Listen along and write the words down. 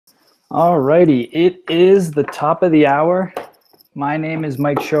Alrighty, it is the top of the hour. My name is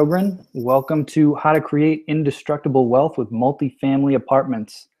Mike Shogren. Welcome to How to Create Indestructible Wealth with Multifamily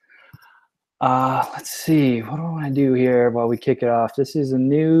Apartments. Let's see, what do I want to do here while we kick it off? This is a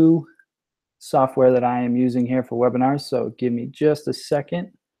new software that I am using here for webinars, so give me just a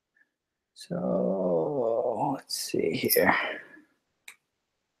second. So let's see here.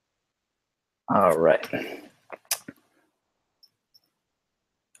 All right.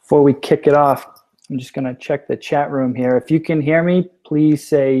 Before we kick it off, I'm just going to check the chat room here. If you can hear me, please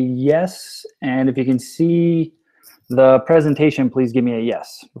say yes. And if you can see the presentation, please give me a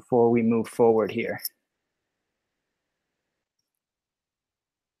yes before we move forward here.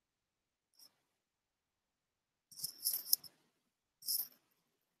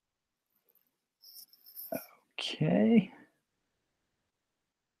 Okay.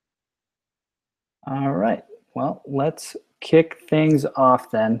 All right. Well, let's kick things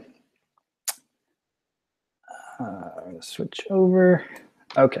off then. Switch over.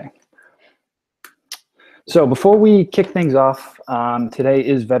 Okay. So before we kick things off, today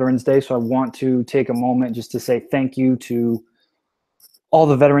is Veterans Day, so I want to take a moment just to say thank you to all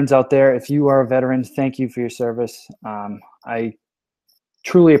the veterans out there. If you are a veteran, thank you for your service. I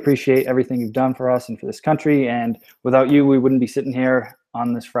truly appreciate everything you've done for us and for this country, and without you, we wouldn't be sitting here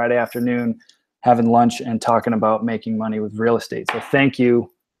on this Friday afternoon having lunch and talking about making money with real estate. So thank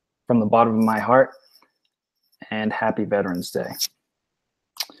you from the bottom of my heart, and happy Veterans Day.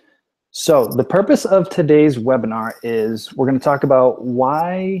 So the purpose of today's webinar is we're going to talk about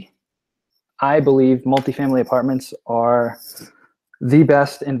why I believe multifamily apartments are the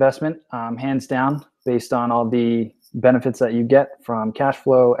best investment, hands down, based on all the benefits that you get from cash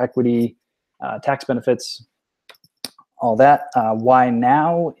flow, equity, tax benefits, all that. Why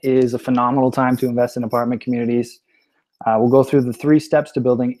now is a phenomenal time to invest in apartment communities. We'll go through the 3 steps to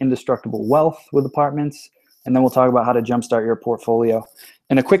building indestructible wealth with apartments, and then we'll talk about how to jumpstart your portfolio.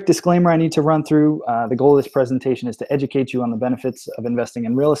 And a quick disclaimer I need to run through. The goal of this presentation is to educate you on the benefits of investing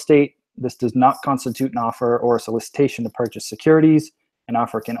in real estate. This does not constitute an offer or a solicitation to purchase securities. An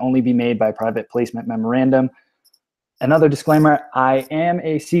offer can only be made by private placement memorandum. Another disclaimer, I am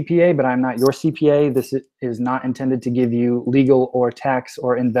a CPA, but I'm not your CPA. This is not intended to give you legal or tax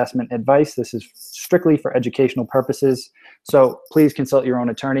or investment advice. This is strictly for educational purposes. So please consult your own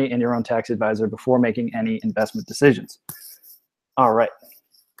attorney and your own tax advisor before making any investment decisions. All right.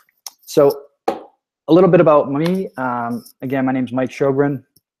 So a little bit about me. Again, my name is Mike Shogren.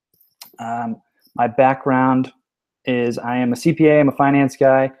 My background is I am a CPA, I'm a finance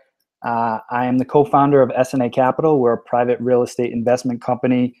guy. I am the co-founder of S&A Capital. We're a private real estate investment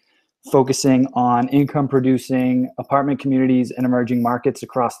company focusing on income-producing apartment communities in emerging markets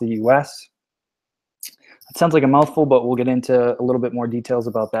across the U.S. It sounds like a mouthful, but we'll get into a little bit more details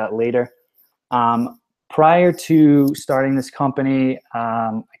about that later. Prior to starting this company,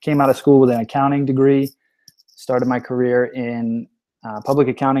 I came out of school with an accounting degree, started my career in public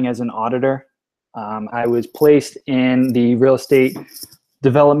accounting as an auditor. I was placed in the real estate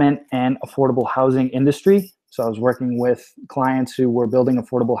development and affordable housing industry. So I was working with clients who were building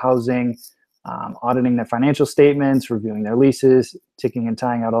affordable housing, auditing their financial statements, reviewing their leases, ticking and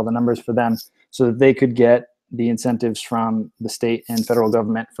tying out all the numbers for them so that they could get the incentives from the state and federal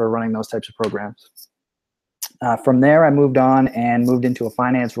government for running those types of programs. From there, I moved on and moved into a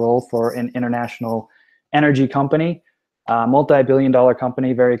finance role for an international energy company, multi-billion-dollar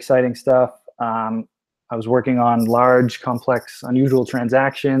company, very exciting stuff. I was working on large, complex, unusual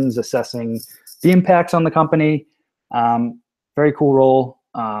transactions, assessing the impacts on the company. Very cool role.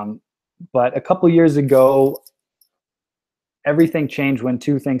 But a couple years ago, everything changed when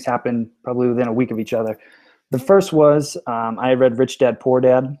 2 things happened probably within a week of each other. The first was I read Rich Dad, Poor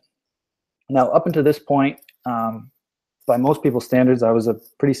Dad. Now, up until this point, by most people's standards, I was a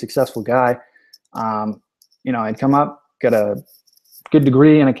pretty successful guy. I'd come up, got a good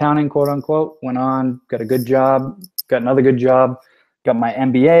degree in accounting, quote unquote, went on, got a good job, got another good job, got my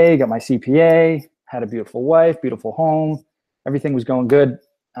MBA, got my CPA, had a beautiful wife, beautiful home, everything was going good.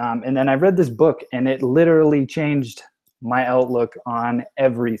 And then I read this book and it literally changed my outlook on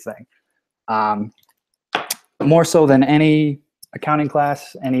everything. More so than any accounting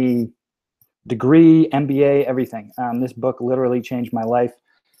class, any degree, MBA, everything. This book literally changed my life,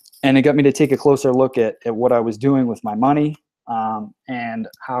 and it got me to take a closer look at what I was doing with my money, and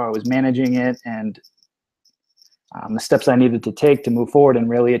how I was managing it, and the steps I needed to take to move forward and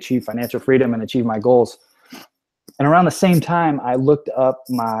really achieve financial freedom and achieve my goals. And around the same time, I looked up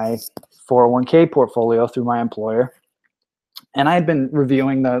my 401k portfolio through my employer, And I had been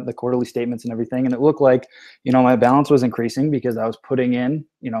reviewing the quarterly statements and everything, and it looked like, my balance was increasing because I was putting in,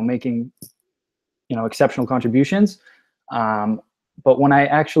 making, exceptional contributions. But when I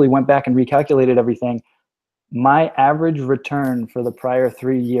actually went back and recalculated everything, my average return for the prior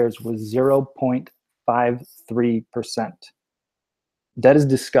 3 years was 0.53%. That is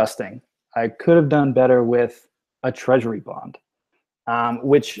disgusting. I could have done better with a treasury bond,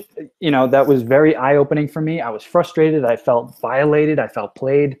 which, that was very eye-opening for me. I was frustrated. I felt violated. I felt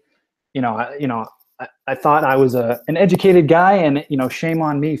played. I thought I was an educated guy, and, shame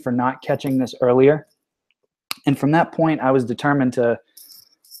on me for not catching this earlier. And from that point, I was determined to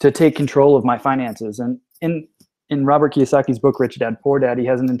take control of my finances. And in Robert Kiyosaki's book, Rich Dad, Poor Dad, he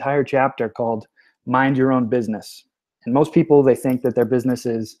has an entire chapter called Mind Your Own Business. And most people, they think that their business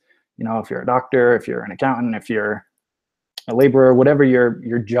is, if you're a doctor, if you're an accountant, if you're a laborer, whatever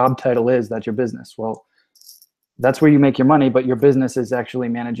your job title is, that's your business. Well, that's where you make your money, but your business is actually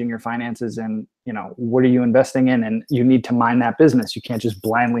managing your finances and, what are you investing in? And you need to mind that business. You can't just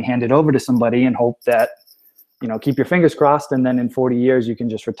blindly hand it over to somebody and hope that, keep your fingers crossed, and then in 40 years you can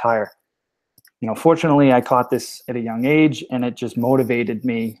just retire. Fortunately, I caught this at a young age, and it just motivated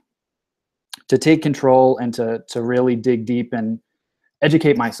me to take control and to really dig deep and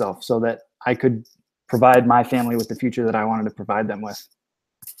educate myself so that I could provide my family with the future that I wanted to provide them with.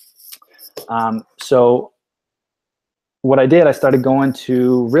 So what I did, I started going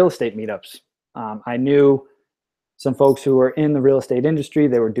to real estate meetups. I knew some folks who were in the real estate industry.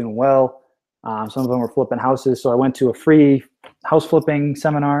 They were doing well. Some of them were flipping houses. So I went to a free house flipping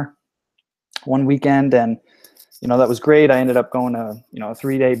seminar one weekend, and that was great. I ended up going to a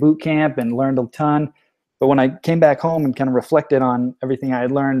 3-day boot camp and learned a ton. But when I came back home and kind of reflected on everything I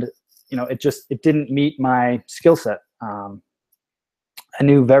had learned, it didn't meet my skill set. I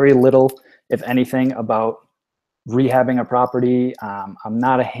knew very little, if anything, about rehabbing a property. I'm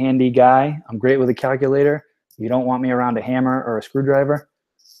not a handy guy. I'm great with a calculator. You don't want me around a hammer or a screwdriver.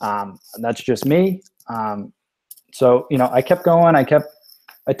 That's just me. So I kept going. I kept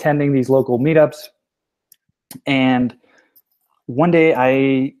attending these local meetups. And one day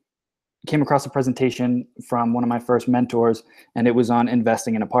I came across a presentation from one of my first mentors, and it was on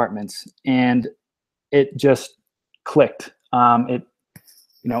investing in apartments. And it just clicked.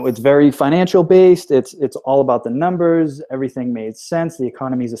 It's very financial based. It's all about the numbers. Everything made sense. The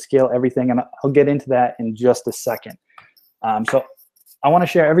economies of scale, everything. And I'll get into that in just a second. So I want to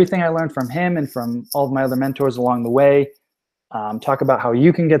share everything I learned from him and from all of my other mentors along the way. Talk about how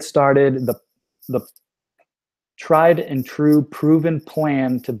you can get started, the tried and true proven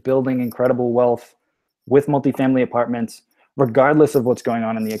plan to building incredible wealth with multifamily apartments, regardless of what's going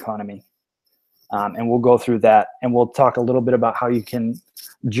on in the economy. And we'll go through that, and we'll talk a little bit about how you can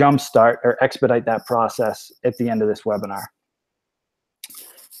jumpstart or expedite that process at the end of this webinar.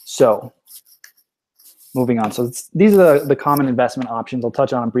 So moving on. So these are the common investment options. I'll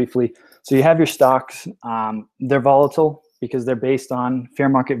touch on them briefly. So you have your stocks. They're volatile because they're based on fair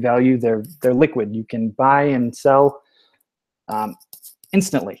market value. They're liquid. You can buy and sell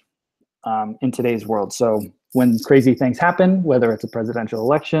instantly in today's world. So when crazy things happen, whether it's a presidential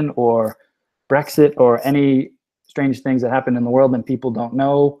election or Brexit or any strange things that happen in the world and people don't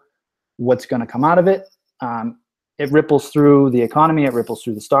know what's going to come out of it, it ripples through the economy. It ripples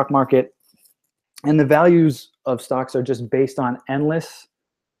through the stock market. And the values of stocks are just based on endless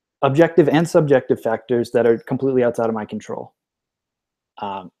objective and subjective factors that are completely outside of my control.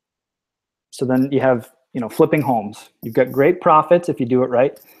 So then you have, flipping homes. You've got great profits if you do it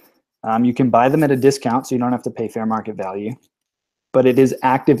right. You can buy them at a discount, so you don't have to pay fair market value. But it is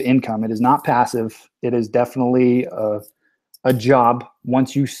active income. It is not passive. It is definitely a job.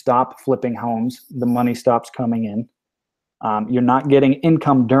 Once you stop flipping homes, the money stops coming in. You're not getting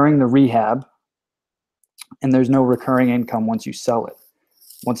income during the rehab, and there's no recurring income once you sell it.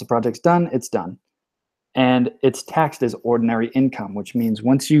 Once the project's done, it's done. And it's taxed as ordinary income, which means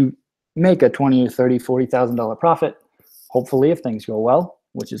once you make a $20,000 or $30,000, $40,000 profit, hopefully if things go well,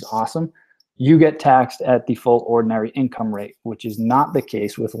 which is awesome, you get taxed at the full ordinary income rate, which is not the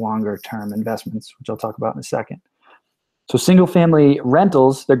case with longer term investments, which I'll talk about in a second. So single family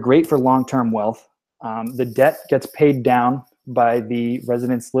rentals, they're great for long-term wealth. The debt gets paid down by the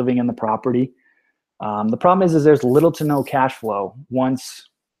residents living in the property. The problem is there's little to no cash flow. Once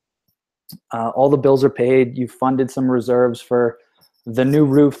all the bills are paid, you've funded some reserves for the new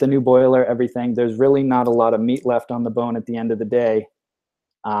roof, the new boiler, everything. There's really not a lot of meat left on the bone at the end of the day.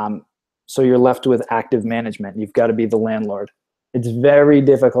 So you're left with active management. You've got to be the landlord. It's very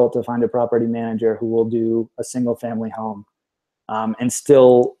difficult to find a property manager who will do a single family home and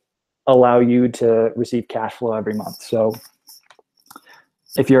still allow you to receive cash flow every month. So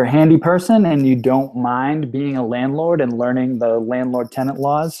If you're a handy person and you don't mind being a landlord and learning the landlord-tenant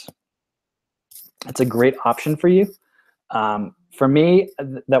laws, it's a great option for you. For me,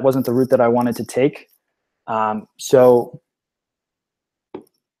 that wasn't the route that I wanted to take. So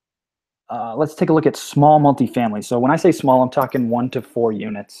let's take a look at small multifamily. So when I say small, I'm talking 1 to 4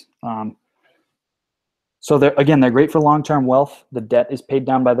 units. So they're great for long-term wealth. The debt is paid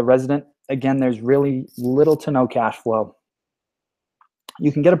down by the resident. Again, there's really little to no cash flow.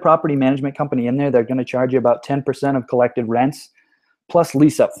 You can get a property management company in there. They're going to charge you about 10% of collected rents plus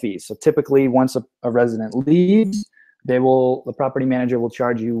lease-up fees. So typically, once a resident leaves, the property manager will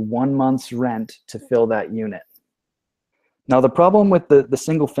charge you 1 month's rent to fill that unit. Now, the problem with the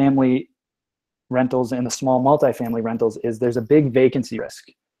single-family rentals and the small multifamily rentals is there's a big vacancy risk.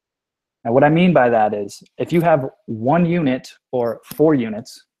 Now, what I mean by that is if you have 1 unit or 4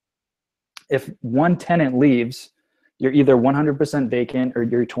 units, if one tenant leaves, you're either 100% vacant or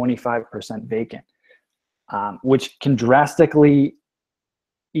you're 25% vacant, which can drastically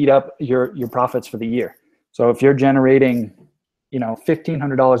eat up your profits for the year. So if you're generating,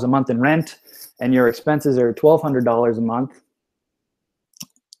 $1,500 a month in rent and your expenses are $1,200 a month,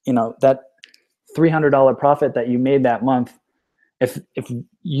 that $300 profit that you made that month, if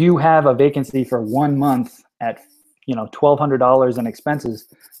you have a vacancy for 1 month at $1,200 in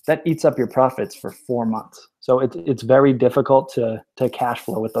expenses, that eats up your profits for 4 months. So it's very difficult to cash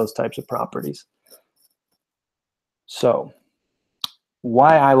flow with those types of properties. So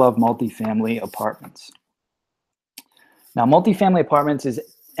why I love multifamily apartments. Now, multifamily apartments is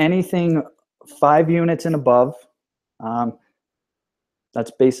anything 5 units and above.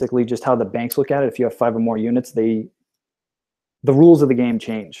 That's basically just how the banks look at it. If you have 5 or more units, the rules of the game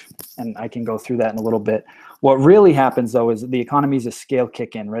change, and I can go through that in a little bit. What really happens, though, is the economies of scale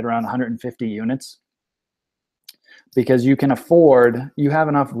kick in right around 150 units because you have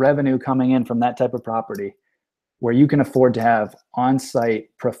enough revenue coming in from that type of property where you can afford to have on-site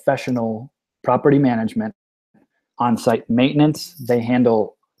professional property management, on-site maintenance. They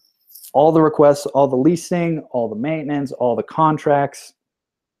handle all the requests, all the leasing, all the maintenance, all the contracts.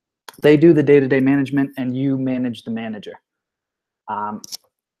 They do the day-to-day management, and you manage the manager. And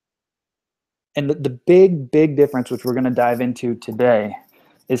the big difference, which we're going to dive into today,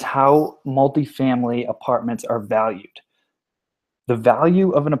 is how multifamily apartments are valued. The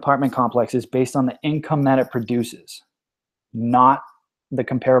value of an apartment complex is based on the income that it produces, not the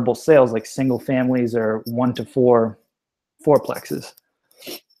comparable sales like single families or 1 to 4 fourplexes.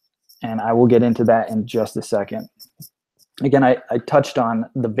 And I will get into that in just a second. Again, I touched on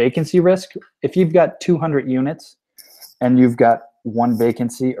the vacancy risk. If you've got 200 units and you've got 1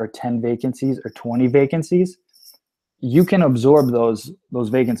 vacancy or 10 vacancies or 20 vacancies, you can absorb those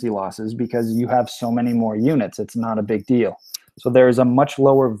vacancy losses because you have so many more units. It's not a big deal. So there is a much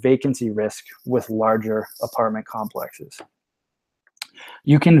lower vacancy risk with larger apartment complexes.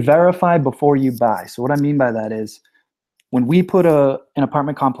 You can verify before you buy. So what I mean by that is when we put an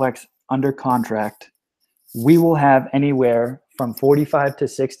apartment complex under contract, we will have anywhere from 45 to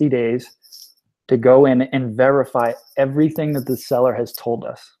 60 days to go in and verify everything that the seller has told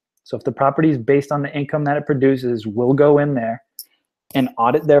us. So if the property is based on the income that it produces, we'll go in there and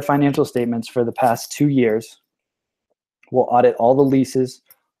audit their financial statements for the past 2 years. We'll audit all the leases,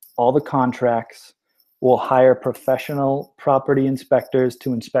 all the contracts. We'll hire professional property inspectors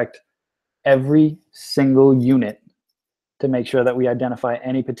to inspect every single unit to make sure that we identify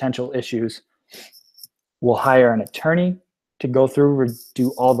any potential issues. We'll hire an attorney to go through, do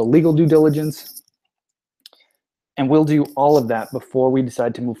all the legal due diligence, and we'll do all of that before we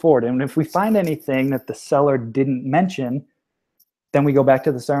decide to move forward. And if we find anything that the seller didn't mention, then we go back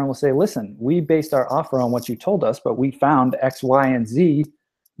to the seller and we'll say, listen, we based our offer on what you told us, but we found X, Y, and Z.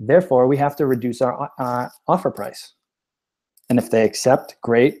 Therefore, we have to reduce our offer price. And if they accept,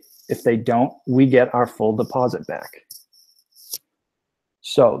 great. If they don't, we get our full deposit back.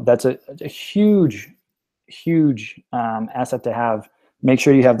 So that's a huge asset to have. Make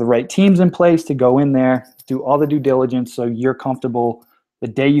sure you have the right teams in place to go in there, do all the due diligence so you're comfortable. The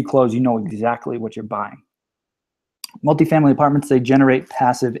day you close, you know exactly what you're buying. Multifamily apartments, they generate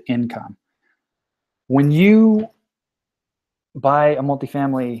passive income. When you buy a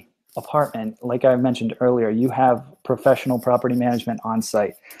multifamily apartment, like I mentioned earlier, you have professional property management on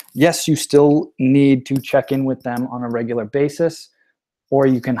site. Yes, you still need to check in with them on a regular basis, or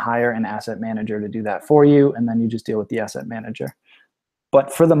you can hire an asset manager to do that for you, and then you just deal with the asset manager.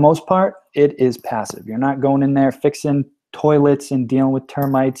 But for the most part, it is passive. You're not going in there fixing toilets and dealing with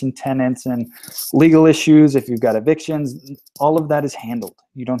termites and tenants and legal issues. If you've got evictions, all of that is handled.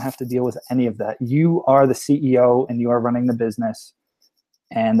 You don't have to deal with any of that. You are the CEO and you are running the business,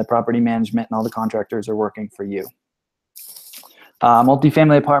 and the property management and all the contractors are working for you.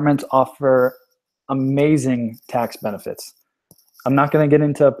 Multifamily apartments offer amazing tax benefits. I'm not going to get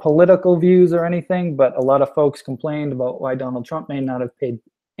into political views or anything, but a lot of folks complained about why Donald Trump may not have paid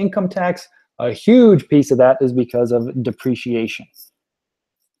income tax. A huge piece of that is because of depreciation.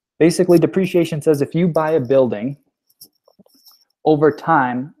 Basically, depreciation says if you buy a building, over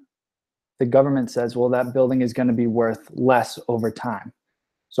time, the government says, well, that building is going to be worth less over time.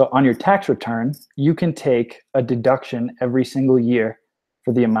 So on your tax return, you can take a deduction every single year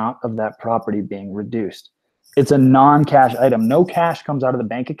for the amount of that property being reduced. It's a non-cash item. No cash comes out of the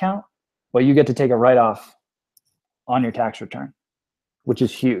bank account, but you get to take a write-off on your tax return, which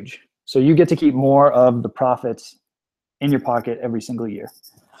is huge. So you get to keep more of the profits in your pocket every single year.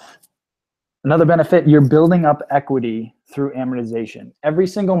 Another benefit, you're building up equity through amortization. Every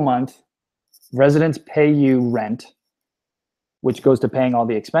single month, residents pay you rent, which goes to paying all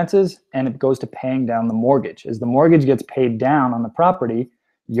the expenses, and it goes to paying down the mortgage. As the mortgage gets paid down on the property,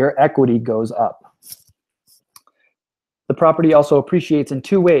 your equity goes up. The property also appreciates in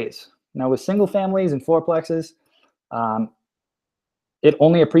two ways. Now with single families and fourplexes, it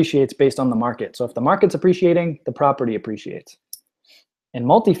only appreciates based on the market. So if the market's appreciating, the property appreciates. In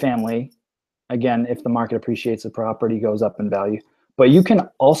multifamily, again, if the market appreciates, the property goes up in value. But you can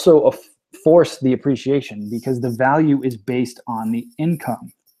also force the appreciation because the value is based on the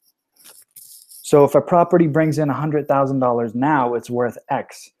income. So if a property brings in $100,000 now, it's worth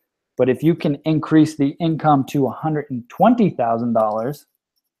X. But if you can increase the income to $120,000,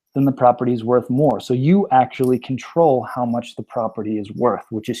 then the property is worth more. So you actually control how much the property is worth,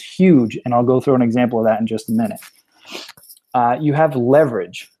 which is huge. And I'll go through an example of that in just a minute. You have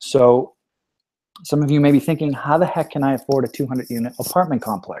leverage. So some of you may be thinking, how the heck can I afford a 200-unit apartment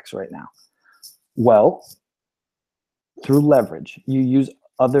complex right now? Well, through leverage. You use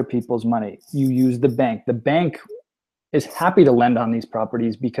other people's money. You use the bank. The bank is happy to lend on these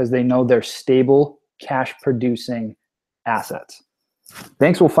properties because they know they're stable, cash-producing assets.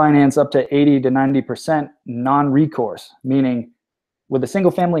 Banks will finance up to 80 to 90% non-recourse, meaning with a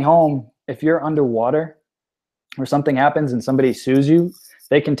single-family home, if you're underwater or something happens and somebody sues you,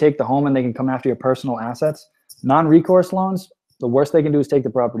 they can take the home and they can come after your personal assets. Non-recourse loans, the worst they can do is take the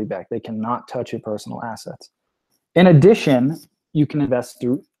property back. They cannot touch your personal assets. In addition, you can invest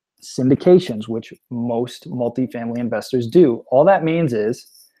through syndications, which most multifamily investors do. All that means is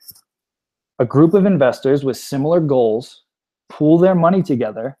a group of investors with similar goals pool their money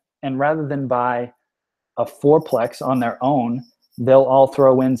together, and rather than buy a fourplex on their own, they'll all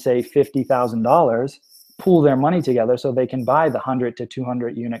throw in, say, $50,000, pool their money together so they can buy the 100 to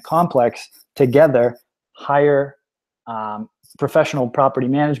 200 unit complex together, hire professional property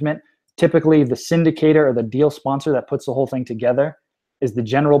management. Typically, the syndicator or the deal sponsor that puts the whole thing together is the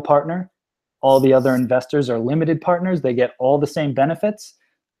general partner. All the other investors are limited partners. They get all the same benefits,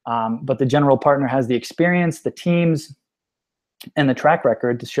 but the general partner has the experience, the teams, and the track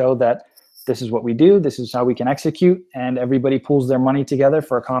record to show that this is what we do, this is how we can execute, and everybody pools their money together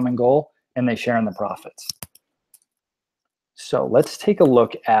for a common goal, and they share in the profits. So let's take a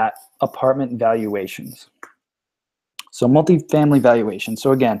look at apartment valuations. So multifamily valuation.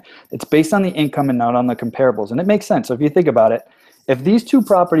 So again, it's based on the income and not on the comparables. And it makes sense. So if you think about it, if these two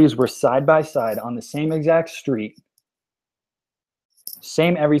properties were side by side on the same exact street,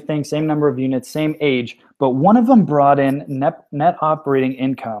 same everything, same number of units, same age, but one of them brought in net operating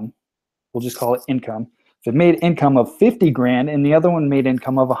income, we'll just call it income. If it made income of 50 grand and the other one made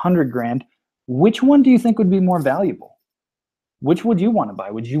income of 100 grand, which one do you think would be more valuable? Which would you want to buy?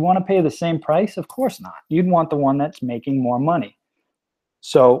 Would you want to pay the same price? Of course not. You'd want the one that's making more money.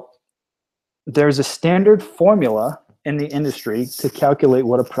 So there's a standard formula in the industry to calculate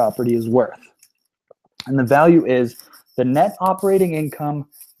what a property is worth. And the value is the net operating income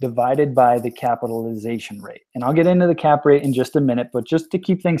divided by the capitalization rate. And I'll get into the cap rate in just a minute, but just to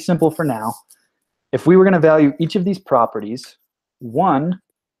keep things simple for now, if we were going to value each of these properties, one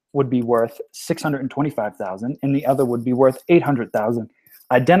would be worth $625,000 and the other would be worth $800,000.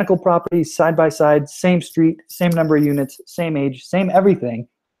 Identical properties, side by side, same street, same number of units, same age, same everything,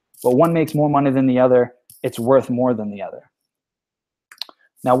 but one makes more money than the other, it's worth more than the other.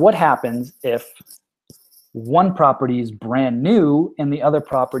 Now, what happens if one property is brand new and the other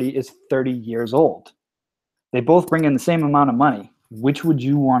property is 30 years old? They both bring in the same amount of money. Which would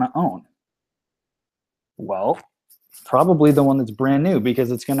you want to own? Well, probably the one that's brand new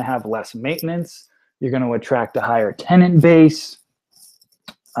because it's going to have less maintenance. You're going to attract a higher tenant base.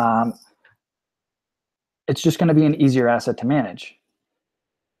 It's just going to be an easier asset to manage.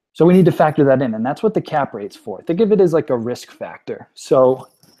 So we need to factor that in, and that's what the cap rate's for. Think of it as like a risk factor. So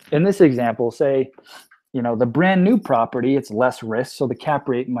in this example, say, the brand new property, it's less risk, so the cap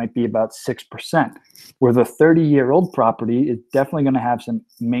rate might be about 6%. Where the 30-year-old property is definitely going to have some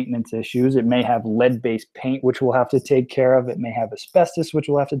maintenance issues. It may have lead-based paint, which we'll have to take care of. It may have asbestos, which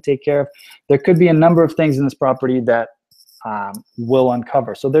we'll have to take care of. There could be a number of things in this property that will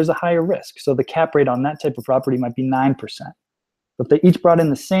uncover. So there's a higher risk. So the cap rate on that type of property might be 9%. If they each brought in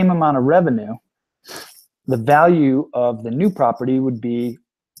the same amount of revenue, the value of the new property would be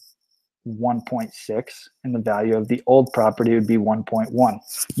 1.6, and the value of the old property would be 1.1.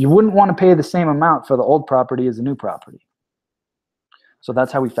 You wouldn't want to pay the same amount for the old property as the new property. So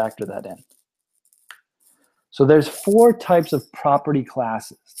that's how we factor that in. So there's 4 types of property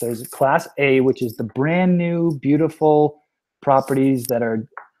classes. There's class A, which is the brand new, beautiful properties that are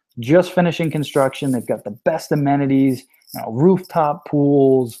just finishing construction. They've got the best amenities, rooftop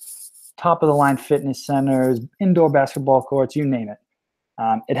pools, top of the line fitness centers, indoor basketball courts, you name it.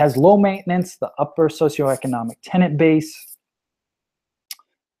 It has low maintenance, the upper socioeconomic tenant base.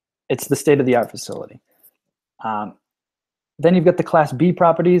 It's the state-of-the-art facility. Then you've got the Class B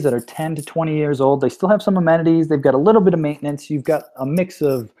properties that are 10 to 20 years old. They still have some amenities. They've got a little bit of maintenance. You've got a mix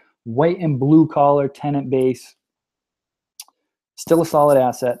of white and blue-collar tenant base. Still a solid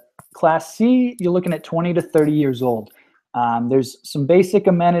asset. Class C, you're looking at 20 to 30 years old. There's some basic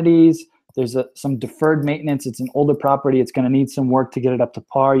amenities. There's some deferred maintenance. It's an older property. It's going to need some work to get it up to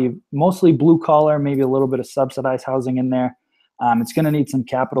par. You mostly blue collar, maybe a little bit of subsidized housing in there. It's going to need some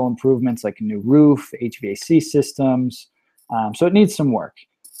capital improvements like a new roof, HVAC systems. So it needs some work.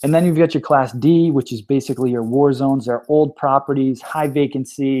 And then you've got your Class D, which is basically your war zones. They're old properties, high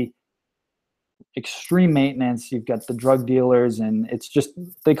vacancy, extreme maintenance. You've got the drug dealers, and it's just,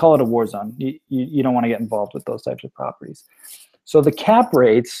 they call it a war zone. You don't want to get involved with those types of properties. So the cap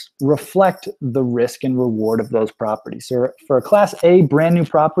rates reflect the risk and reward of those properties. So for a Class A brand new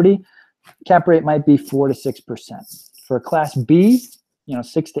property, cap rate might be 4 to 6%. For a Class B,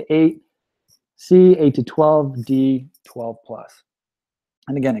 6 to 8, C, 8 to 12, D, 12 plus.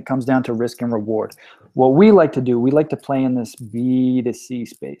 And again, it comes down to risk and reward. What we like to do, we like to play in this B to C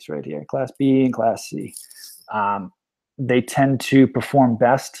space right here, Class B and Class C. They tend to perform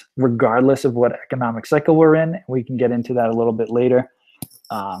best regardless of what economic cycle we're in. We can get into that a little bit later.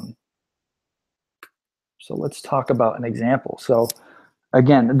 So let's talk about an example. So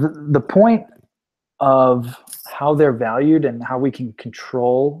again, the point of how they're valued and how we can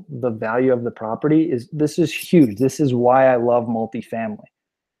control the value of the property this is huge. This is why I love multifamily.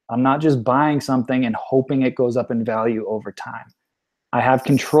 I'm not just buying something and hoping it goes up in value over time. I have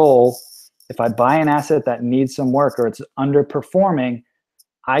control. If I buy an asset that needs some work or it's underperforming,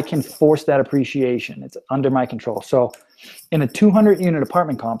 I can force that appreciation. It's under my control. So in a 200-unit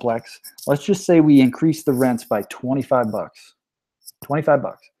apartment complex, let's just say we increase the rents by 25 bucks. 25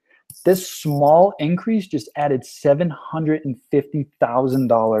 bucks. This small increase just added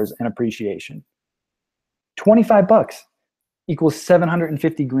 $750,000 in appreciation. 25 bucks equals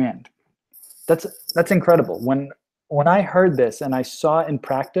 750 grand. That's incredible. When I heard this and I saw it in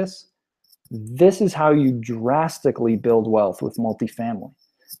practice, this is how you drastically build wealth with multifamily.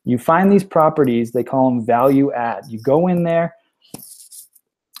 You find these properties, they call them value add. You go in there,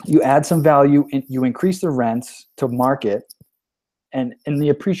 you add some value, and you increase the rents to market, and the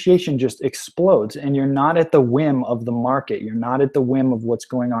appreciation just explodes, and you're not at the whim of the market. You're not at the whim of what's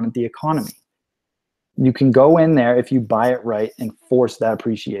going on in the economy. You can go in there if you buy it right and force that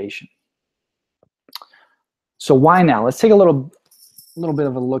appreciation. So why now? Let's take a little bit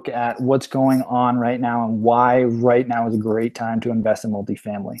of a look at what's going on right now and why right now is a great time to invest in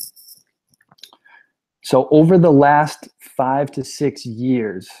multifamily. So over the last 5 to 6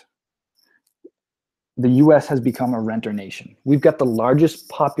 years, the US has become a renter nation. We've got the largest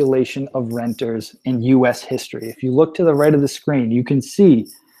population of renters in US history. If you look to the right of the screen, you can see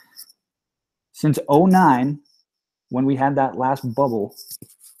since 2009, when we had that last bubble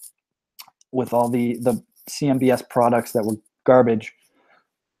with all the CMBS products that were garbage,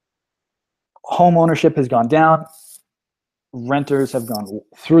 home ownership has gone down, renters have gone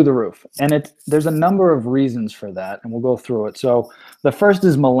through the roof. And there's a number of reasons for that, and we'll go through it. So the first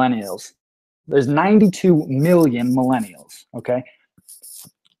is millennials. There's 92 million millennials, okay?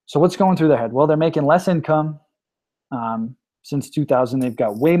 So what's going through their head? Well, they're making less income. Since 2000, they've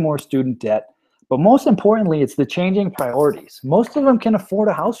got way more student debt. But most importantly, it's the changing priorities. Most of them can afford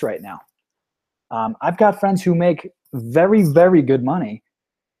a house right now. I've got friends who make very, very good money,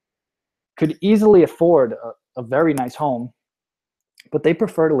 could easily afford a very nice home, but they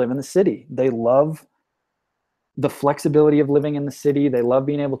prefer to live in the city. They love the flexibility of living in the city. They love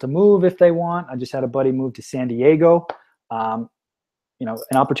being able to move if they want. I just had a buddy move to San Diego. You know,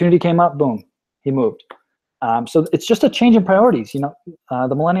 an opportunity came up, boom, he moved. So it's just a change in priorities. You know,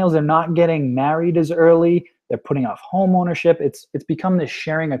 the millennials are not getting married as early. They're putting off home ownership. It's become this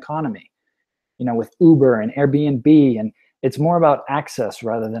sharing economy, you know, with Uber and Airbnb, and it's more about access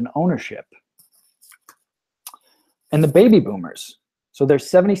rather than ownership. And the baby boomers. So there's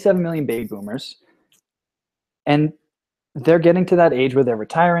 77 million baby boomers, and they're getting to that age where they're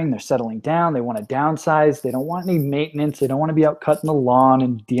retiring, they're settling down, they want to downsize, they don't want any maintenance, they don't want to be out cutting the lawn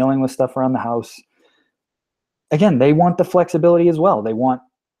and dealing with stuff around the house. Again, they want the flexibility as well. They want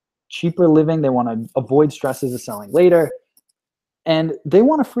cheaper living, they want to avoid stresses of selling later, and they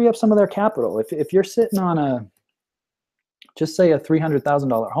want to free up some of their capital. If you're sitting on a, just say a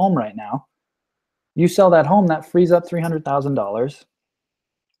 $300,000 home right now, you sell that home, that frees up $300,000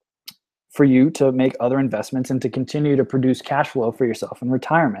 for you to make other investments and to continue to produce cash flow for yourself in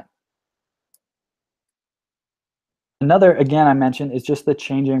retirement. Another, again, I mentioned, is just the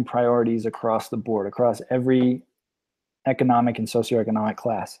changing priorities across the board, across every economic and socioeconomic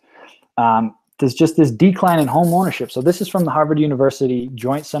class. There's just this decline in home ownership. So this is from the Harvard University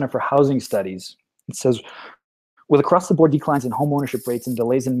Joint Center for Housing Studies. It says, with across-the-board declines in home ownership rates and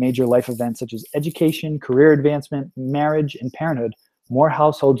delays in major life events such as education, career advancement, marriage, and parenthood, more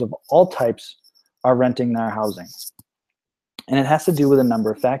households of all types are renting their housing. And it has to do with a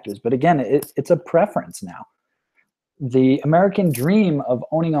number of factors. But again, it's a preference now. The American dream of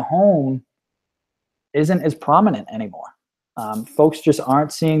owning a home isn't as prominent anymore. Folks just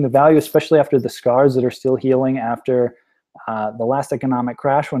aren't seeing the value, especially after the scars that are still healing after the last economic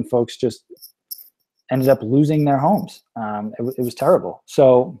crash, when folks just ended up losing their homes. It was terrible.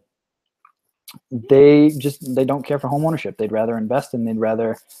 So they don't care for home ownership. They'd rather invest, and they'd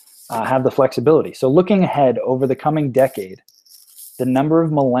rather have the flexibility. So looking ahead over the coming decade, the number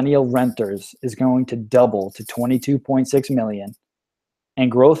of millennial renters is going to double to 22.6 million,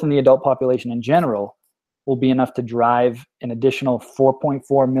 and growth in the adult population in general will be enough to drive an additional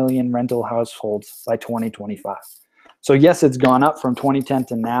 4.4 million rental households by 2025. So yes, it's gone up from 2010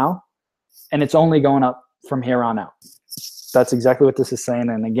 to now, and it's only going up from here on out. That's exactly what this is saying.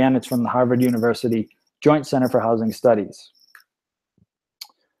 And again, it's from the Harvard University Joint Center for Housing Studies.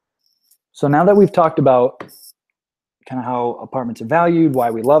 So now that we've talked about kind of how apartments are valued,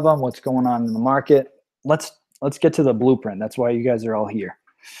 why we love them, what's going on in the market, let's get to the blueprint. That's why you guys are all here,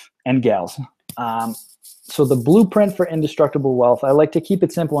 and gals. So the blueprint for indestructible wealth, I like to keep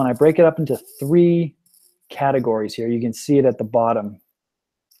it simple, and I break it up into 3 categories here. You can see it at the bottom.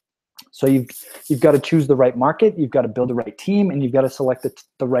 So you've got to choose the right market, you've got to build the right team, and you've got to select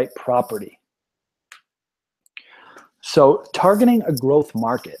the right property. So targeting a growth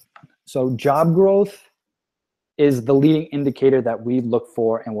market. So job growth is the leading indicator that we look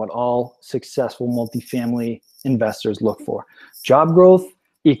for and what all successful multifamily investors look for. Job growth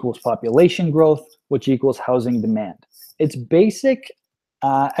equals population growth, which equals housing demand. It's basic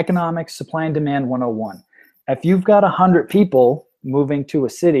economics, supply and demand 101. If you've got 100 people moving to a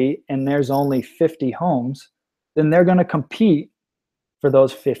city and there's only 50 homes, then they're going to compete for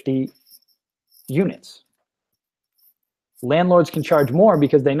those 50 units. Landlords can charge more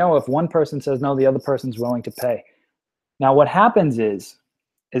because they know if one person says no, the other person's willing to pay. Now what happens is,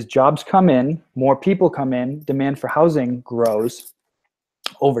 as jobs come in, more people come in, demand for housing grows.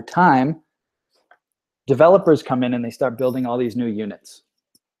 Over time, developers come in and they start building all these new units.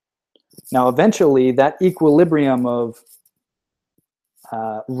 Now eventually that equilibrium of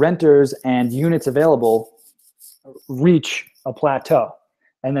renters and units available reach a plateau.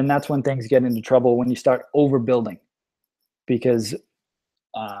 And then that's when things get into trouble, when you start overbuilding. Because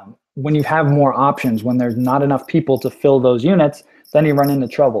when you have more options, when there's not enough people to fill those units, then you run into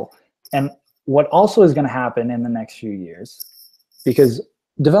trouble. And what also is going to happen in the next few years, because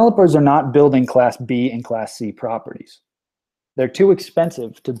developers are not building Class B and Class C properties. They're too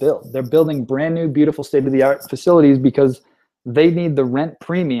expensive to build. They're building brand new, beautiful, state-of-the-art facilities because they need the rent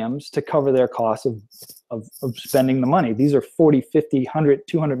premiums to cover their costs of spending the money. These are 40, 50, 100,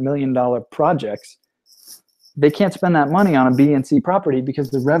 $200 million projects. They can't spend that money on a B and C property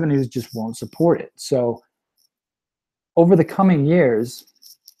because the revenues just won't support it. So over the coming years,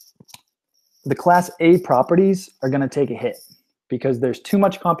 the Class A properties are going to take a hit because there's too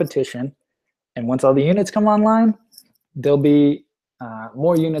much competition. And once all the units come online, there'll be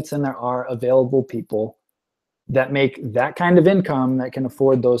more units than there are available people that make that kind of income that can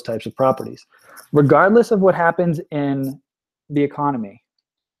afford those types of properties. Regardless of what happens in the economy,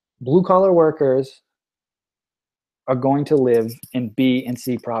 blue-collar workers are going to live in B and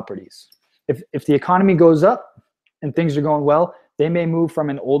C properties. If the economy goes up, and things are going well, they may move from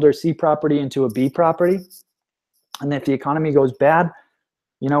an older C property into a B property. And if the economy goes bad,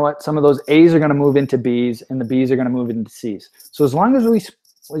 you know what? Some of those A's are going to move into B's, and the B's are going to move into C's. So as long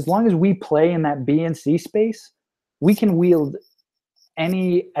as we play in that B and C space, we can wield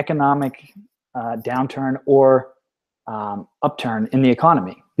any economic downturn or upturn in the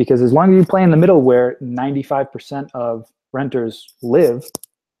economy. Because as long as you play in the middle where 95% of renters live,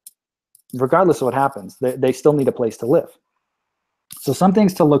 regardless of what happens, they still need a place to live. So some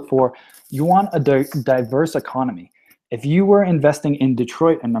things to look for. You want a diverse economy. If you were investing in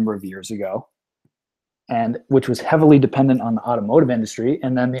Detroit a number of years ago, and which was heavily dependent on the automotive industry,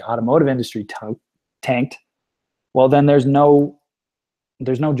 and then the automotive industry tanked, well, then there's no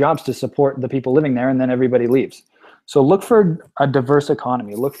jobs to support the people living there, and then everybody leaves. So look for a diverse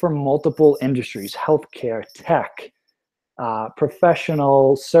economy. Look for multiple industries: healthcare, tech,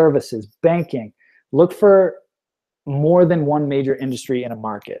 professional services, banking. Look for more than one major industry in a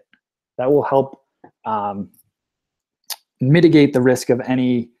market. That will help mitigate the risk of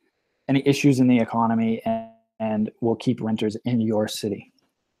any issues in the economy, and will keep renters in your city.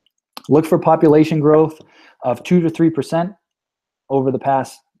 Look for population growth of 2 to 3% over the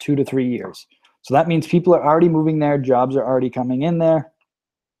past 2 to 3 years. So that means people are already moving there, jobs are already coming in there,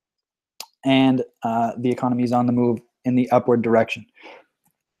 and the economy is on the move in the upward direction.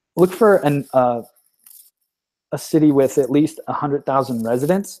 Look for a city with at least 100,000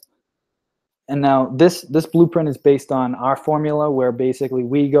 residents. And now this blueprint is based on our formula, where basically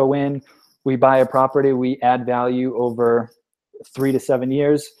we go in, we buy a property, we add value over 3 to 7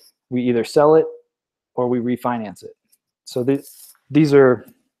 years. We either sell it or we refinance it. So these are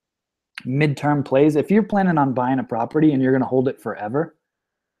midterm plays. If you're planning on buying a property and you're going to hold it forever,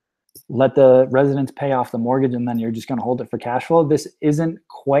 let the residents pay off the mortgage, and then you're just going to hold it for cash flow. This isn't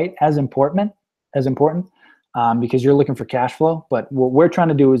quite as important because you're looking for cash flow. But what we're trying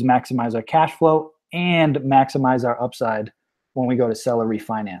to do is maximize our cash flow and maximize our upside when we go to sell or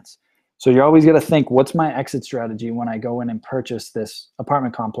refinance. So you're always going to think, what's my exit strategy when I go in and purchase this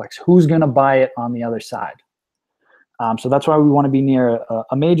apartment complex? Who's going to buy it on the other side? So that's why we want to be near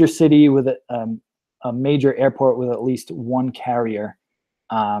a major city with a major airport with at least one carrier,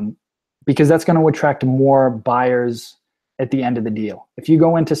 because that's going to attract more buyers at the end of the deal. If you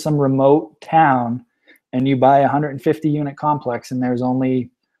go into some remote town and you buy a 150 unit complex and there's only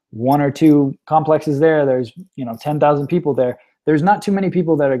 1 or 2 complexes there, there's 10,000 people there, there's not too many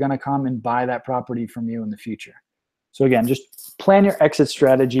people that are going to come and buy that property from you in the future. So again, just plan your exit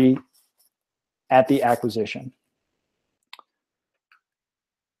strategy at the acquisition.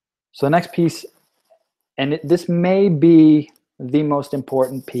 So the next piece, and this may be the most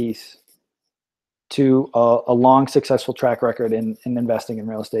important piece to a long, successful track record in investing in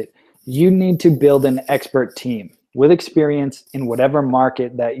real estate. You need to build an expert team with experience in whatever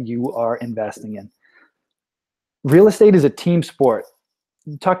market that you are investing in. Real estate is a team sport.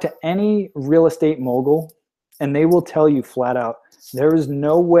 You talk to any real estate mogul, and they will tell you flat out, there is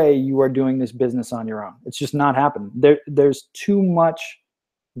no way you are doing this business on your own. It's just not happening. There's too much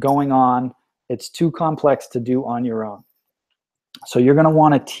going on. It's too complex to do on your own. So you're going to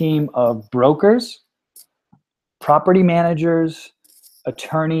want a team of brokers, property managers,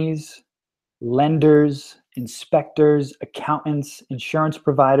 attorneys, lenders, inspectors, accountants, insurance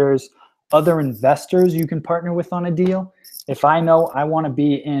providers, other investors you can partner with on a deal. If I know I want to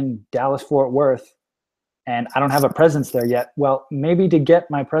be in Dallas-Fort Worth and I don't have a presence there yet, well, maybe to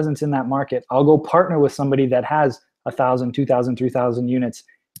get my presence in that market, I'll go partner with somebody that has 1,000, 2,000, 3,000 units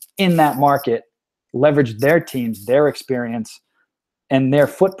in that market, leverage their teams, their experience, and their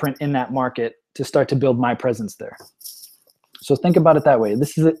footprint in that market to start to build my presence there. So think about it that way.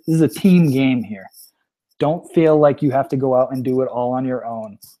 This is a team game here. Don't feel like you have to go out and do it all on your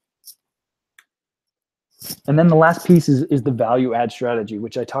own. And then the last piece is the value add strategy,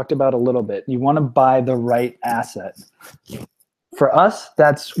 which I talked about a little bit. You want to buy the right asset. For us,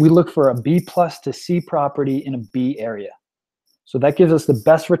 we look for a B+ to C property in a B area. So that gives us the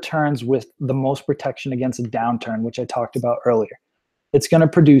best returns with the most protection against a downturn, which I talked about earlier. It's going to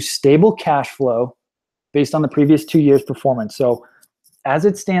produce stable cash flow based on the previous 2 years' performance. So as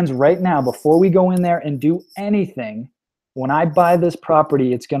it stands right now, before we go in there and do anything, when I buy this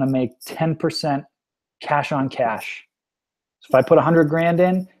property, it's going to make 10% cash on cash. So if I put 100 grand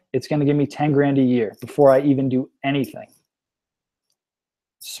in, it's going to give me 10 grand a year before I even do anything.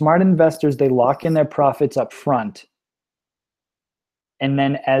 Smart investors, they lock in their profits up front. And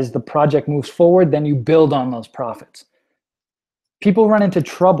then as the project moves forward, then you build on those profits. People run into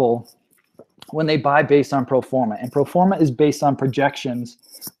trouble when they buy based on pro forma. And pro forma is based on projections.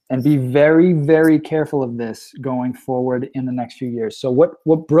 And be very, very careful of this going forward in the next few years. So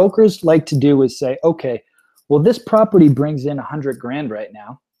what brokers like to do is say, okay, well, this property brings in 100 grand right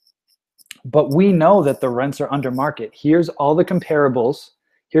now, but we know that the rents are under market. Here's all the comparables.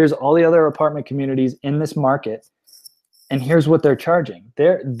 Here's all the other apartment communities in this market. And here's what they're charging.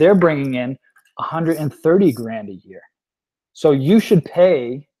 They're bringing in 130 grand a year. So you should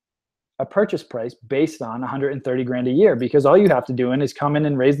pay a purchase price based on 130 grand a year, because all you have to do is come in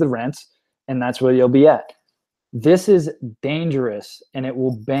and raise the rents, and that's where you'll be at. This is dangerous, and it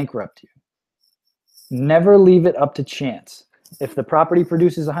will bankrupt you. Never leave it up to chance. If the property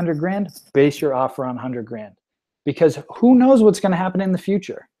produces 100 grand, base your offer on 100 grand, because who knows what's going to happen in the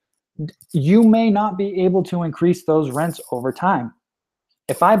future. You may not be able to increase those rents over time.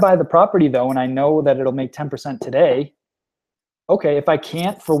 If I buy the property though, and I know that it'll make 10% today, okay, if I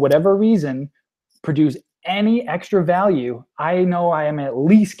can't, for whatever reason, produce any extra value, I know I am at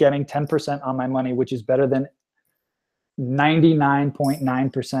least getting 10% on my money, which is better than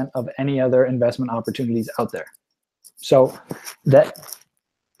 99.9% of any other investment opportunities out there. So that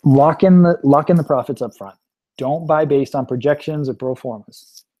lock in the profits up front. Don't buy based on projections or pro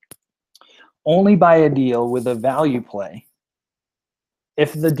formas. Only buy a deal with a value play.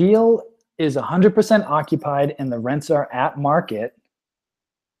 If the deal is 100% occupied and the rents are at market,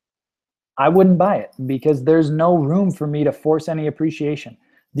 I wouldn't buy it, because there's no room for me to force any appreciation.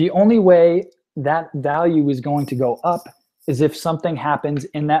 The only way that value is going to go up is if something happens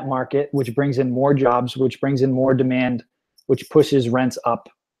in that market, which brings in more jobs, which brings in more demand, which pushes rents up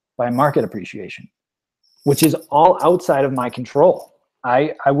by market appreciation, which is all outside of my control.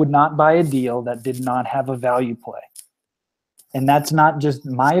 I would not buy a deal that did not have a value play. And that's not just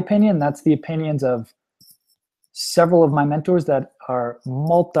my opinion, that's the opinions of several of my mentors that are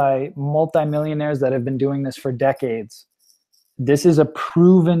multi-millionaires that have been doing this for decades. This is a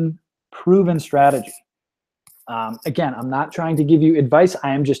proven strategy. Again, I'm not trying to give you advice.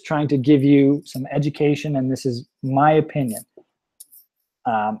 I am just trying to give you some education, and this is my opinion.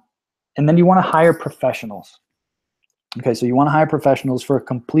 And then you want to hire professionals. Okay, so you want to hire professionals for a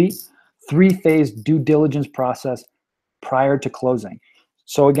complete 3-phase due diligence process prior to closing.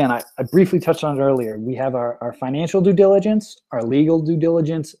 So again, I briefly touched on it earlier. We have our financial due diligence, our legal due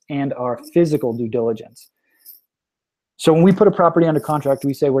diligence, and our physical due diligence. So when we put a property under contract,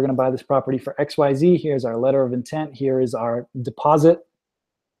 we say we're going to buy this property for XYZ. Here's our letter of intent. Here is our deposit.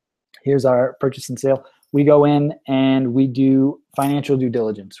 Here's our purchase and sale. We go in and we do financial due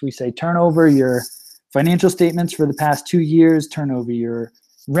diligence. We say, turn over your financial statements for the past 2 years, turn over your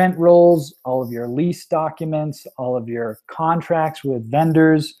rent rolls, all of your lease documents, all of your contracts with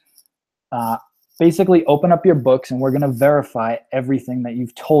vendors. Basically open up your books, and we're going to verify everything that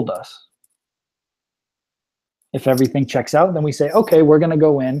you've told us. If everything checks out, then we say, okay, we're going to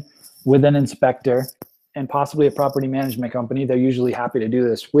go in with an inspector and possibly a property management company. They're usually happy to do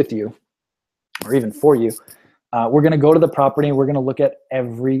this with you or even for you. We're going to go to the property and we're going to look at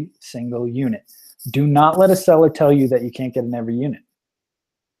every single unit. Do not let a seller tell you that you can't get in every unit.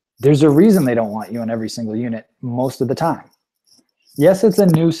 There's a reason they don't want you in every single unit most of the time. Yes, it's a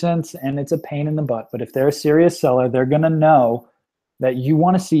nuisance and it's a pain in the butt, but if they're a serious seller, they're going to know that you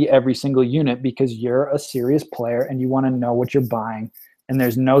want to see every single unit because you're a serious player and you want to know what you're buying, and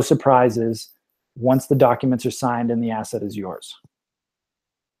there's no surprises once the documents are signed and the asset is yours.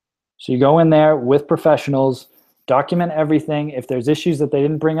 So you go in there with professionals, document everything. If there's issues that they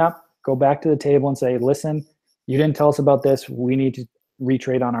didn't bring up, go back to the table and say, listen, you didn't tell us about this. We need to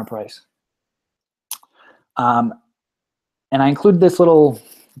retrade on our price. And I include this little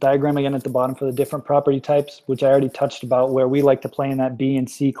diagram again at the bottom for the different property types, which I already touched about, where we like to play in that B and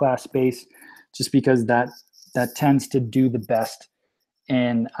C class space, just because that tends to do the best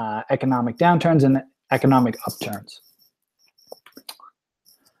in economic downturns and economic upturns.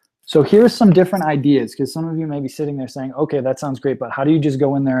 So here's some different ideas, because some of you may be sitting there saying, okay, that sounds great, but how do you just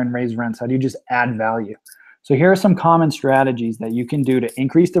go in there and raise rents? How do you just add value? So here are some common strategies that you can do to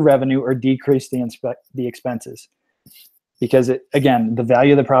increase the revenue or decrease the expenses. Because again, the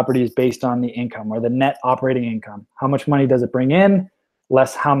value of the property is based on the income or the net operating income. How much money does it bring in?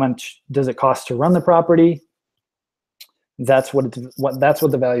 Less how much does it cost to run the property? That's what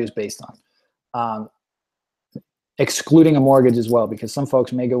the value is based on. Excluding a mortgage as well, because some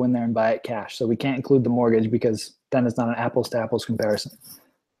folks may go in there and buy it cash. So we can't include the mortgage because then it's not an apples to apples comparison.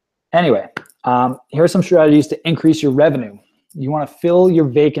 Anyway, here are some strategies to increase your revenue. You want to fill your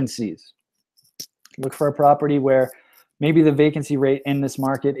vacancies. Look for a property where maybe the vacancy rate in this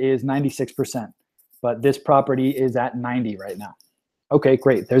market is 96%, but this property is at 90 right now. Okay,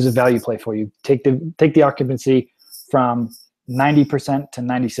 great. There's a value play for you. Take the occupancy from 90% to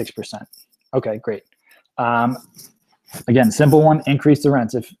 96%. Okay, great. Again, simple one, increase the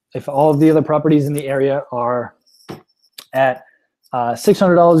rents. If all of the other properties in the area are at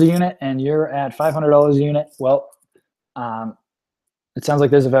 $600 a unit and you're at $500 a unit, well, it sounds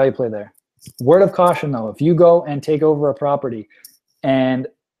like there's a value play there. Word of caution though, if you go and take over a property and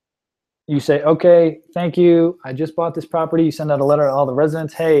you say, okay, thank you, I just bought this property, you send out a letter to all the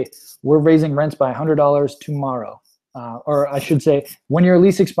residents, hey, we're raising rents by $100 tomorrow. Or I should say, when your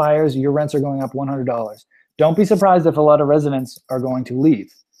lease expires, your rents are going up $100. Don't be surprised if a lot of residents are going to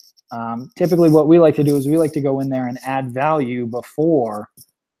leave. Typically what we like to do is we like to go in there and add value before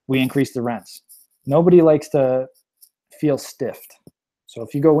we increase the rents. Nobody likes to feel stiffed. So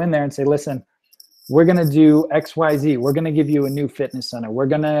if you go in there and say, listen, we're going to do X, Y, Z. We're going to give you a new fitness center. We're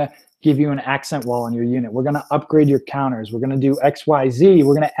going to give you an accent wall in your unit. We're going to upgrade your counters. We're going to do X, Y, Z.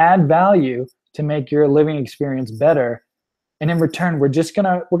 We're going to add value to make your living experience better. And in return, we're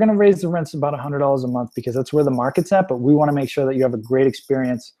going to raise the rents about $100 a month because that's where the market's at. But we want to make sure that you have a great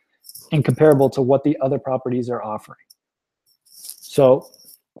experience and comparable to what the other properties are offering. So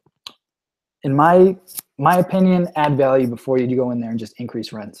in my opinion, add value before you go in there and just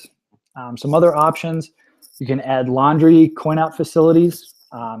increase rents. Some other options, you can add laundry, coin out facilities,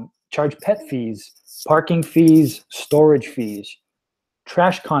 charge pet fees, parking fees, storage fees,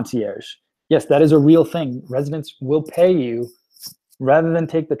 trash concierge. Yes, that is a real thing. Residents will pay you. Rather than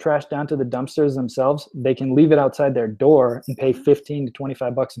take the trash down to the dumpsters themselves, they can leave it outside their door and pay 15 to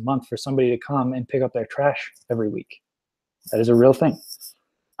 25 bucks a month for somebody to come and pick up their trash every week. That is a real thing.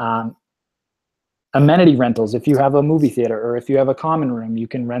 Amenity rentals, if you have a movie theater or if you have a common room, you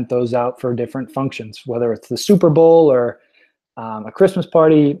can rent those out for different functions, whether it's the Super Bowl or a Christmas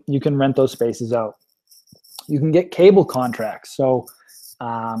party, you can rent those spaces out. You can get cable contracts. So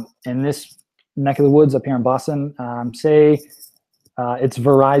in this neck of the woods up here in Boston, say it's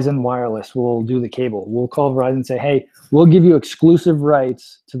Verizon Wireless will do the cable. We'll call Verizon and say, hey, we'll give you exclusive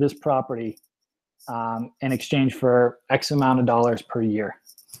rights to this property in exchange for X amount of dollars per year.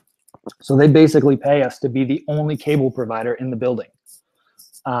 So they basically pay us to be the only cable provider in the building.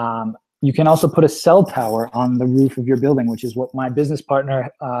 You can also put a cell tower on the roof of your building, which is what my business partner,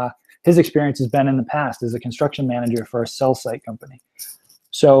 his experience has been in the past as a construction manager for a cell site company.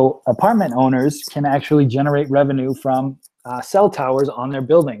 So apartment owners can actually generate revenue from cell towers on their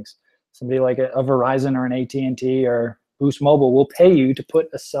buildings. Somebody like a Verizon or an AT&T or Boost Mobile will pay you to put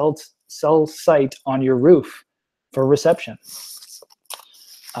a cell site on your roof for reception.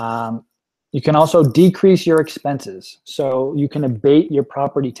 You can also decrease your expenses. So you can abate your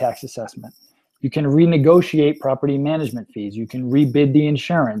property tax assessment. You can renegotiate property management fees. You can rebid the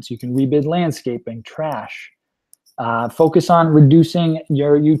insurance. You can rebid landscaping, trash. Focus on reducing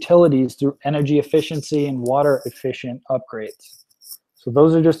your utilities through energy efficiency and water efficient upgrades. So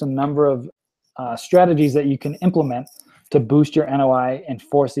those are just a number of strategies that you can implement to boost your NOI and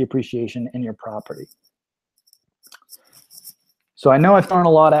force the appreciation in your property. So I know I've thrown a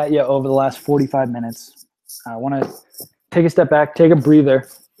lot at you over the last 45 minutes. I want to take a step back, take a breather,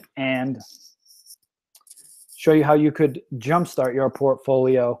 and show you how you could jumpstart your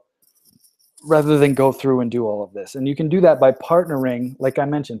portfolio rather than go through and do all of this. And you can do that by partnering, like I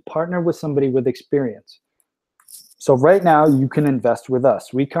mentioned, partner with somebody with experience. So right now you can invest with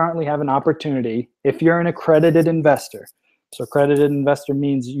us. We currently have an opportunity if you're an accredited investor. So accredited investor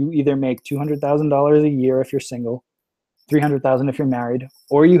means you either make $200,000 a year if you're single, $300,000 if you're married,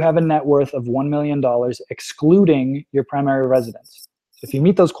 or you have a net worth of $1 million excluding your primary residence. So if you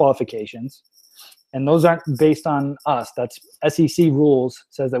meet those qualifications, and those aren't based on us, that's SEC rules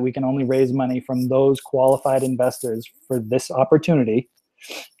says that we can only raise money from those qualified investors for this opportunity.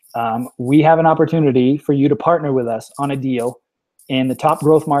 We have an opportunity for you to partner with us on a deal in the top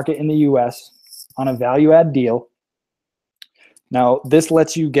growth market in the US on a value add deal. Now, this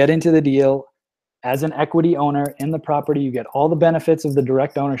lets you get into the deal as an equity owner in the property. You get all the benefits of the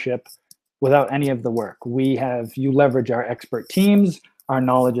direct ownership without any of the work. You leverage our expert teams, our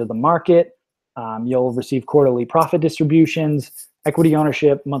knowledge of the market. You'll receive quarterly profit distributions, equity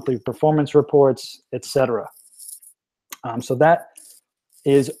ownership, monthly performance reports, etc. So that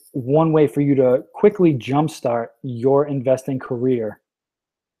is one way for you to quickly jumpstart your investing career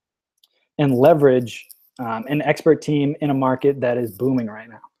and leverage an expert team in a market that is booming right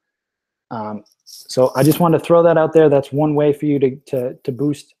now. So I just wanted to throw that out there. That's one way for you to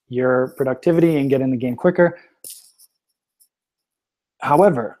boost your productivity and get in the game quicker.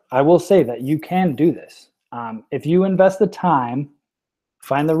 However, I will say that you can do this. If you invest the time,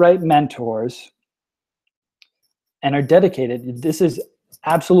 find the right mentors, and are dedicated, this is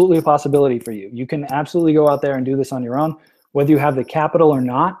absolutely a possibility for you. You can absolutely go out there and do this on your own. Whether you have the capital or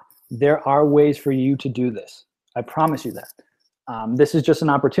not, there are ways for you to do this. I promise you that. This is just an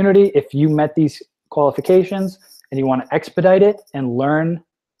opportunity. If you met these qualifications and you want to expedite it and learn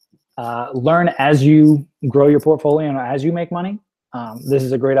as you grow your portfolio and as you make money, this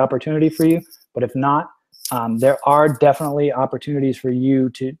is a great opportunity for you. But if not, there are definitely opportunities for you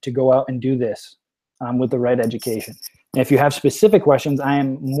to go out and do this with the right education. And if you have specific questions, I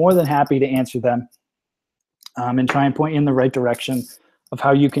am more than happy to answer them and try and point you in the right direction of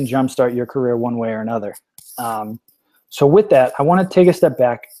how you can jumpstart your career one way or another. So with that, I want to take a step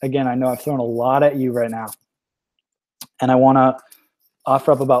back. Again, I know I've thrown a lot at you right now, and I want to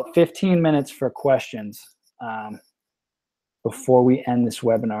offer up about 15 minutes for questions before we end this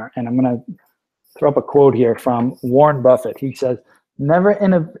webinar. And I'm going to throw up a quote here from Warren Buffett. He says, "Never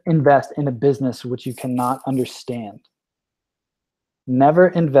invest in a business which you cannot understand." Never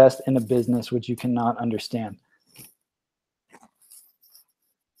invest in a business which you cannot understand.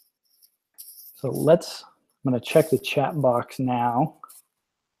 So I'm going to check the chat box now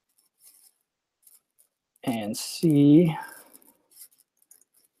and see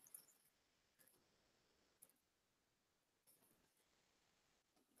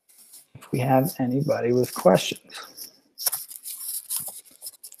if we have anybody with questions.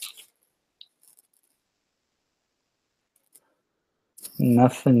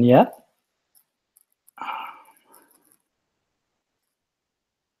 Nothing yet.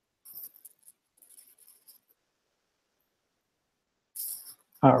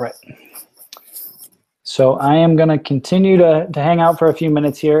 All right. So I am going to continue to hang out for a few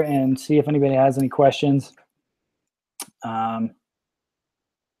minutes here and see if anybody has any questions. In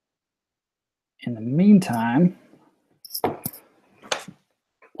the meantime,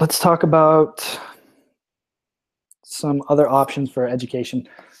 let's talk about some other options for education.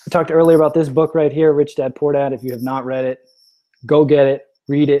 I talked earlier about this book right here, Rich Dad, Poor Dad. If you have not read it, go get it,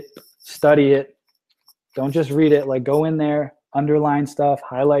 read it, study it. Don't just read it, like go in there, underline stuff,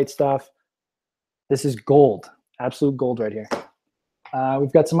 highlight stuff. This is gold, absolute gold right here.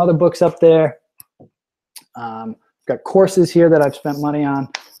 We've got some other books up there. We've got courses here that I've spent money on.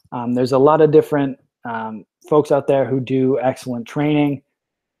 There's a lot of different folks out there who do excellent training.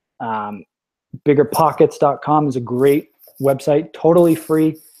 Biggerpockets.com is a great website, totally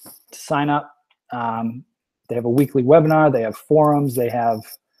free to sign up. They have a weekly webinar. They have forums. They have,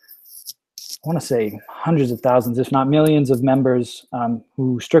 I want to say, hundreds of thousands, if not millions of members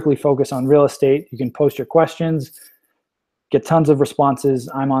who strictly focus on real estate. You can post your questions, get tons of responses.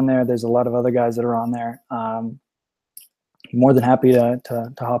 I'm on there. There's a lot of other guys that are on there. More than happy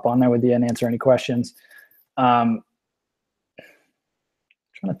to hop on there with you and answer any questions. Trying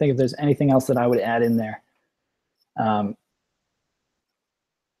to think if there's anything else that I would add in there.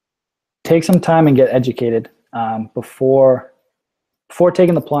 Take some time and get educated before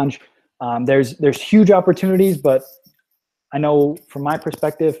taking the plunge. There's huge opportunities, but I know from my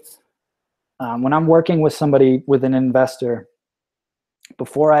perspective, when I'm working with somebody, with an investor,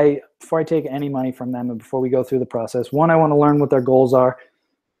 before I take any money from them and before we go through the process, one, I want to learn what their goals are,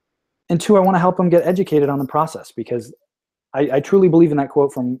 and two, I want to help them get educated on the process, because I truly believe in that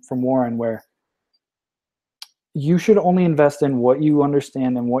quote from Warren, where you should only invest in what you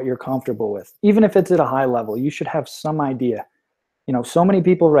understand and what you're comfortable with. Even if it's at a high level, you should have some idea. You know, so many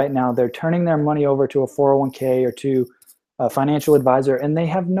people right now, they're turning their money over to a 401k or to a financial advisor, and they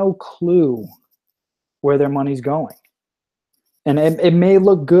have no clue where their money's going. And it may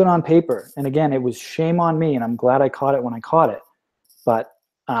look good on paper. And again, it was shame on me, and I'm glad I caught it when I caught it. But,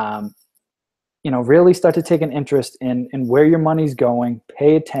 you know, really start to take an interest in where your money's going,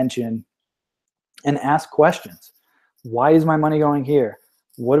 pay attention, and ask questions. Why is my money going here?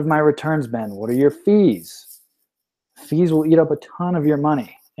 What have my returns been? What are your fees? Fees will eat up a ton of your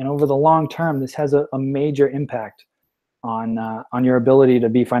money. And over the long term, this has a major impact on your ability to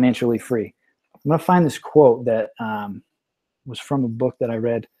be financially free. I'm going to find this quote that was from a book that I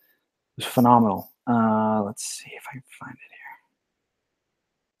read. It was phenomenal. Let's see if I can find it here.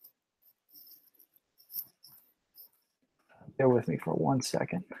 Bear with me for 1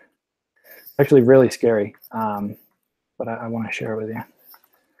 second. It's actually really scary, but I want to share it with you.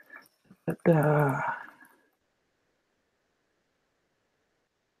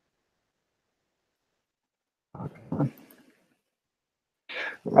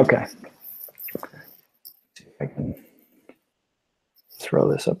 Okay. See if I can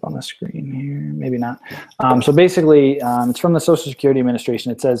throw this up on the screen here. Maybe not. So basically, it's from the Social Security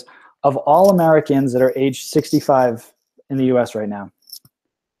Administration. It says, of all Americans that are age 65 in the US right now,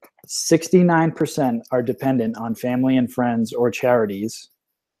 69% are dependent on family and friends or charities.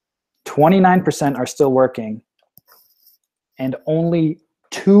 29% are still working. And only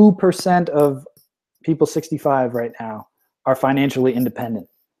 2% of people 65 right now are financially independent.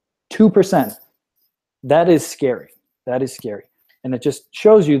 2%. That is scary. That is scary. And it just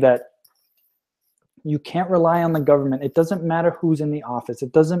shows you that you can't rely on the government. It doesn't matter who's in the office.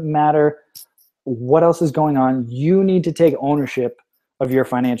 It doesn't matter what else is going on. You need to take ownership of your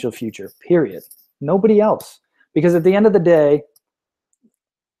financial future, period. Nobody else. Because at the end of the day,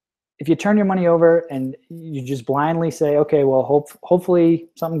 if you turn your money over and you just blindly say, okay, well, hopefully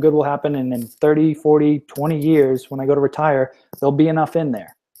something good will happen, and in 30, 40, 20 years when I go to retire, there'll be enough in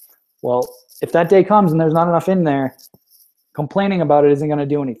there. Well, if that day comes and there's not enough in there, complaining about it isn't going to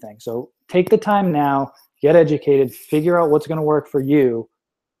do anything. So take the time now, get educated, figure out what's going to work for you,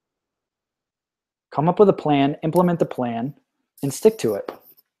 come up with a plan, implement the plan, and stick to it.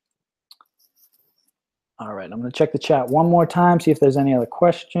 All right, I'm going to check the chat one more time, see if there's any other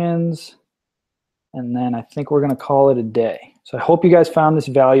questions, and then I think we're going to call it a day. So I hope you guys found this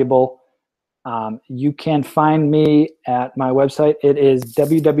valuable. You can find me at my website. It is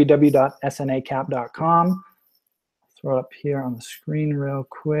www.snacap.com. Throw it up here on the screen real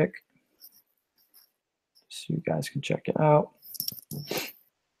quick so you guys can check it out.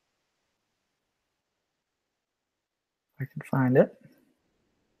 I can find it.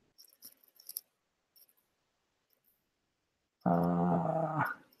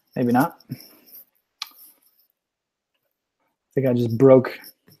 Maybe not. I think I just broke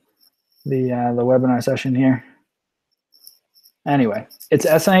the webinar session here. Anyway, it's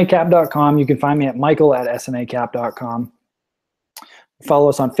snacap.com. You can find me at michael@snacap.com. Follow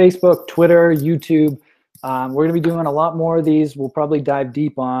us on Facebook, Twitter, YouTube. We're going to be doing a lot more of these. We'll probably dive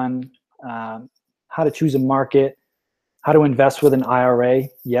deep on how to choose a market, how to invest with an IRA.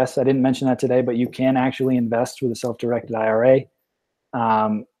 Yes, I didn't mention that today, but you can actually invest with a self-directed IRA.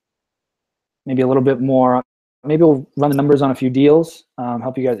 Maybe a little bit more. Maybe we'll run the numbers on a few deals,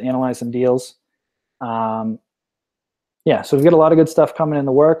 help you guys analyze some deals. Yeah, so we've got a lot of good stuff coming in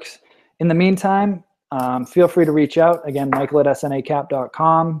the works. In the meantime, feel free to reach out. Again,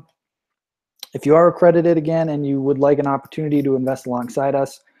 michael@snacap.com. If you are accredited again and you would like an opportunity to invest alongside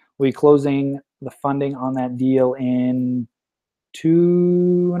us, we'll be closing the funding on that deal in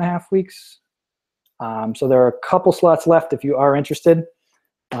 2.5 weeks. So there are a couple slots left if you are interested.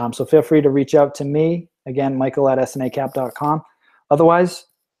 So feel free to reach out to me. Again, michael@snacap.com. Otherwise,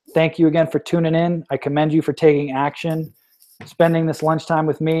 thank you again for tuning in. I commend you for taking action, spending this lunchtime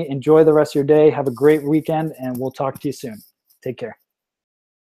with me. Enjoy the rest of your day. Have a great weekend, and we'll talk to you soon. Take care.